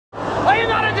Are you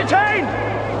not entertained?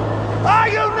 Are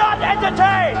you not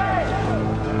entertained?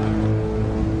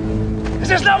 Is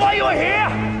this not why you are here?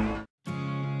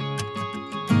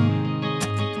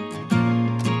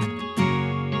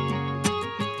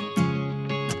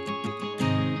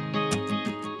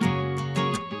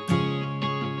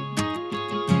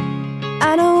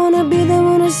 I don't wanna be the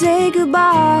one to say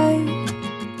goodbye,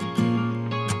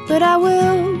 but I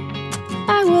will,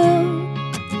 I will,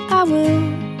 I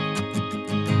will.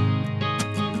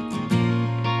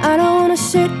 I don't wanna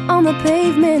sit on the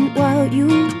pavement while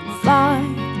you fly,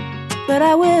 but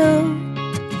I will,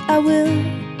 I will,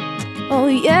 oh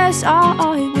yes,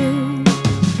 I will.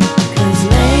 'Cause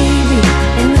maybe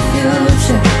in the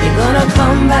future you're gonna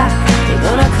come back, you're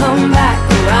gonna come back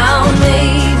around.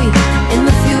 Maybe in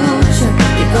the future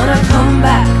you're gonna come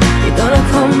back, you're gonna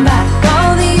come back. Oh,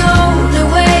 the only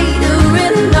way to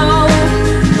really know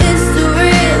is to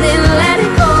really let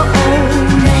it go. Oh,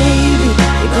 maybe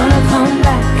you're gonna come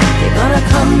back, you're gonna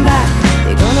come back,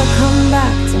 you're gonna come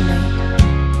back to me.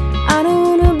 I don't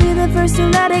wanna be the first to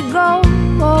let it go,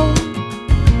 oh,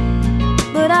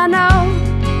 but I know,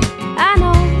 I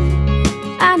know,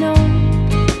 I know.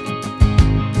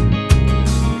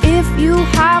 If you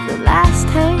have the last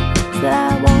hand that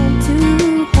I want to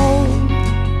hold,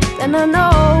 then I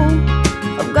know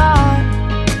I've got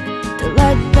to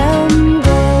let them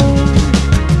go.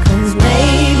 'Cause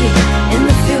maybe in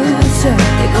the future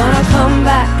you're gonna come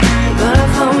back, you're gonna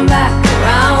come back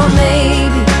around.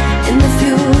 Maybe in the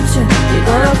future you're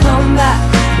gonna come back,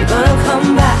 you're gonna come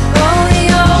back. Oh, the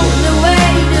only way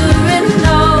to really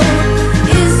know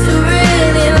is to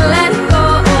really let it go.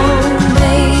 Oh,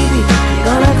 maybe you're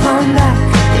gonna come back,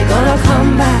 you're gonna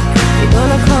come back, you're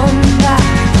gonna come back.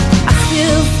 I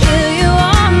still feel you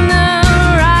on the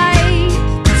right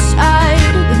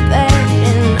side of the bed,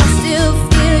 and I still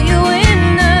feel you in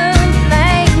the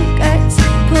blankets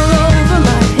pull over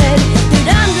my head. But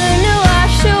I'm gonna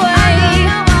wash away,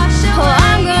 oh,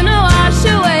 I'm gonna wash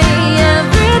away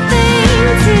everything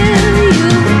till you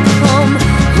come home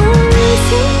to me.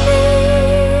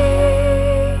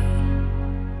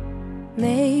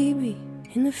 Maybe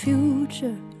in the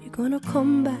future you're gonna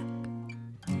come back,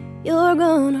 you're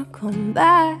gonna come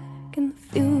back in the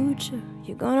future.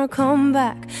 You're gonna come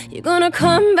back, you're gonna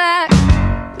come back.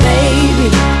 Maybe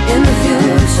in the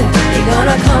future you're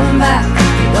gonna come back,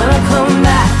 you're gonna come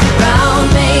back around.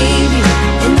 Maybe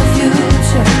in the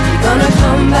future you're gonna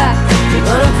come back, you're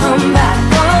gonna come back.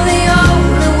 Oh, the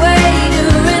only way to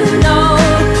really know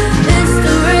is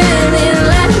to really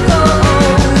let it go.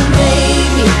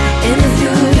 Maybe in the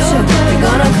future you're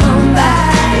gonna come back,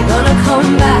 you're gonna come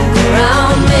back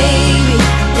around. Maybe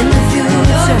in the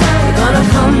future you're gonna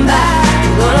come back,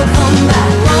 you're gonna come back.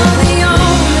 Oh, the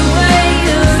only way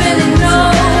to really know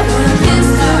is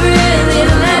to really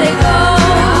let it go.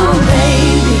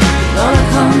 Baby, you're gonna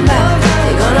come back,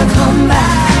 you're gonna come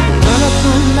back, you're gonna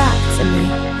come back to me.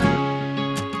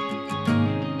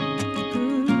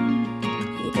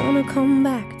 You're gonna come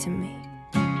back to me.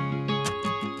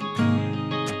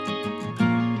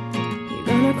 You're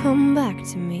gonna come back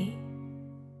to me.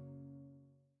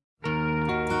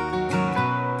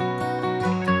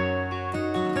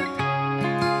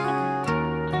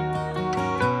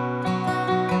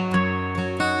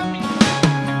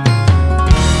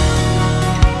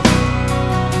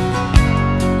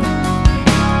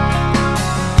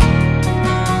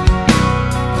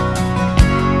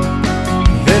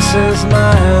 This is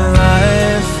my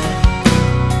life,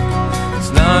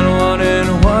 it's not what it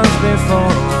was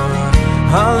before.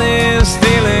 All these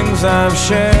feelings I've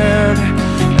shared,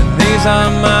 and these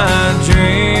are my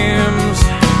dreams,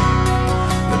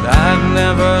 but I've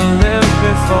never lived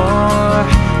before.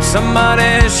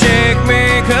 Somebody shake me,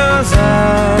 'cause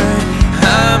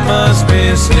I must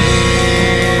be sleeping.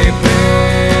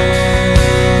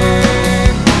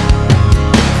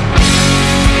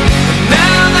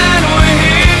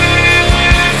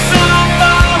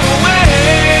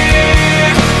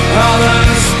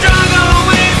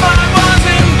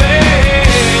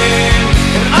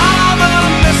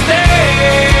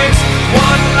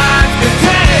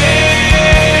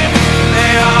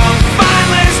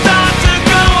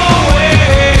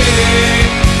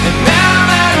 And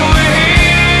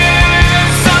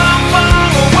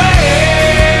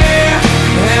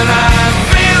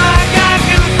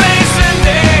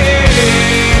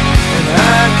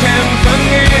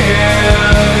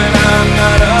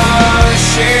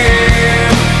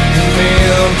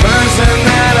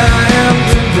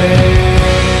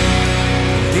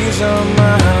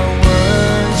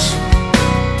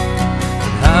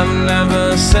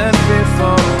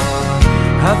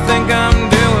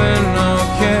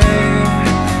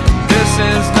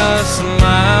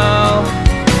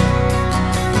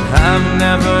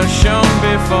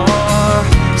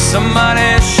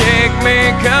Somebody shake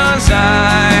me, 'cause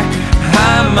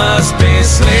I must be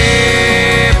sleeping.